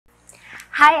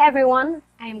Hi everyone,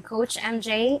 I'm Coach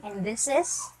MJ and this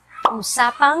is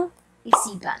Usapang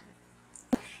Isipan.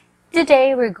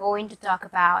 Today we're going to talk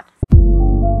about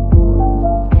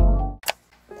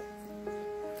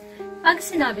pag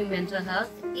sinabing mental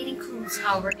health, it includes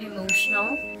our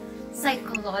emotional,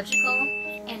 psychological,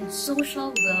 and social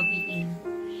well-being.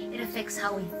 It affects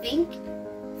how we think,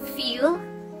 feel,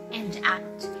 and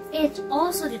act. It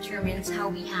also determines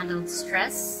how we handle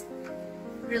stress,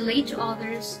 relate to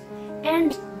others,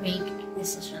 and make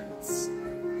decisions.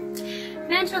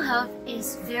 Mental health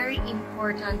is very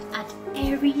important at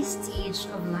every stage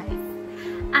of life.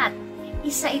 At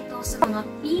isa ito sa mga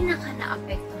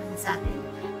pinaka-naapektuhan sa atin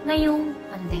ngayong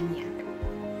pandemya.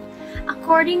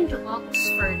 According to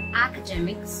Oxford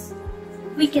academics,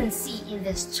 we can see in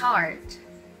this chart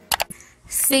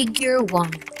Figure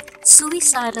 1.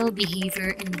 Suicidal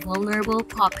behavior in vulnerable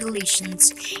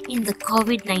populations in the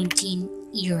COVID-19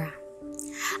 era.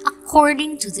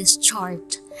 According to this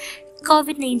chart,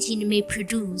 COVID-19 may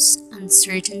produce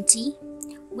uncertainty,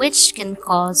 which can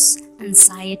cause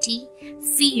anxiety,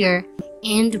 fear,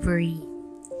 and worry.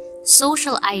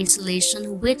 Social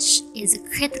isolation, which is a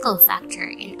critical factor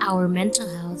in our mental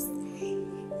health,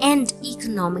 and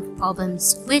economic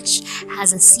problems, which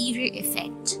has a severe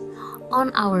effect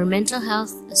on our mental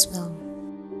health as well.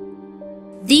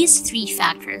 These three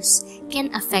factors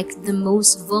can affect the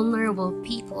most vulnerable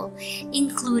people,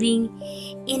 including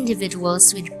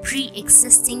individuals with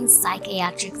pre-existing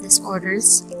psychiatric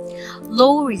disorders,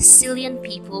 low resilient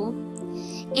people,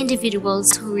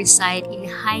 individuals who reside in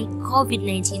high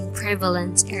COVID-19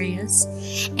 prevalent areas,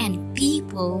 and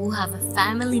people who have a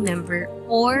family member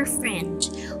or friend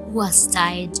who has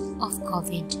died of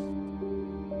COVID,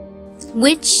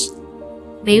 which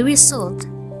may result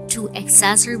to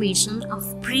exacerbation of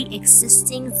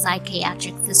pre-existing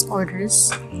psychiatric disorders,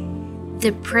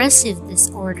 depressive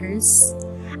disorders,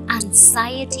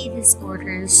 anxiety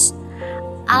disorders,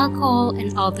 alcohol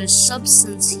and other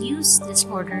substance use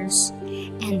disorders,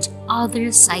 and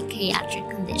other psychiatric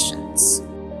conditions,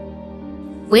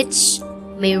 which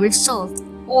may result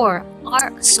or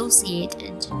are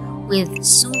associated with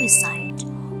suicide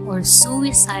or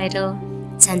suicidal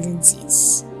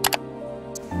tendencies.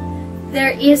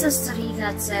 There is a study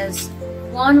that says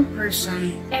one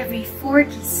person every 40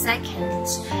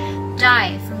 seconds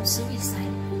die from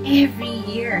suicide every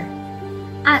year.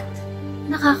 At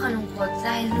nakakalungkot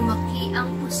dahil lumaki ang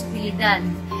posibilidad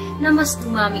na mas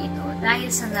dumami ito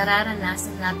dahil sa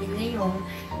nararanasan natin ngayong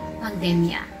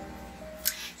pandemya.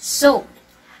 So,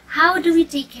 how do we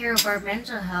take care of our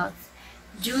mental health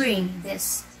during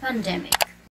this pandemic?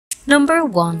 Number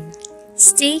 1.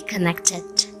 Stay connected.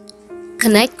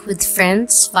 Connect with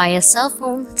friends via cell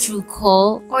phone through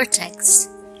call or text,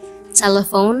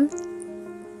 telephone,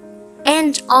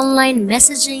 and online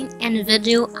messaging and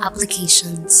video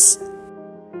applications.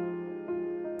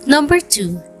 Number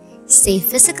 2. Stay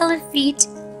physically fit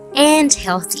and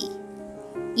healthy.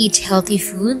 Eat healthy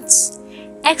foods,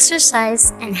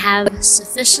 exercise, and have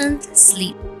sufficient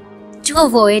sleep. To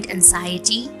avoid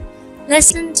anxiety,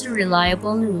 listen to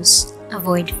reliable news.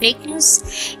 Avoid fake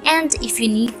news, and if you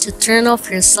need to turn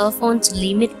off your cell phone to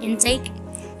limit intake,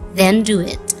 then do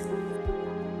it.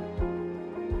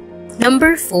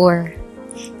 Number 4.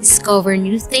 Discover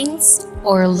new things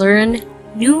or learn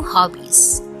new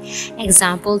hobbies.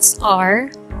 Examples are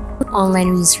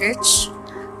online research,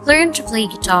 learn to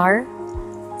play guitar,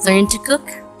 learn to cook,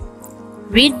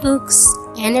 read books,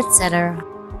 and etc.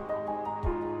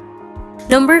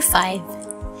 Number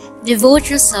 5. Devote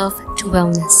yourself to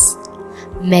wellness.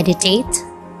 Meditate,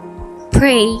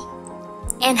 pray,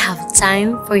 and have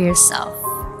time for yourself.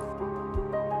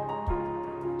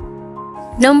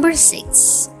 Number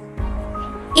 6.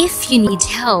 If you need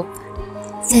help,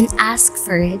 then ask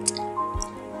for it.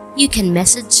 You can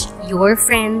message your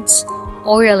friends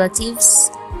or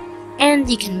relatives, and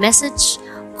you can message,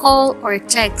 call, or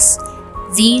text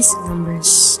these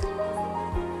numbers.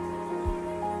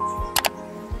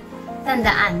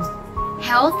 Tandaan,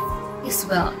 health is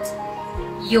wealth.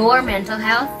 Your mental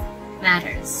health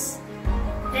matters.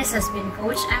 This has been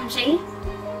Coach MJ.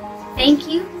 Thank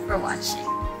you for watching.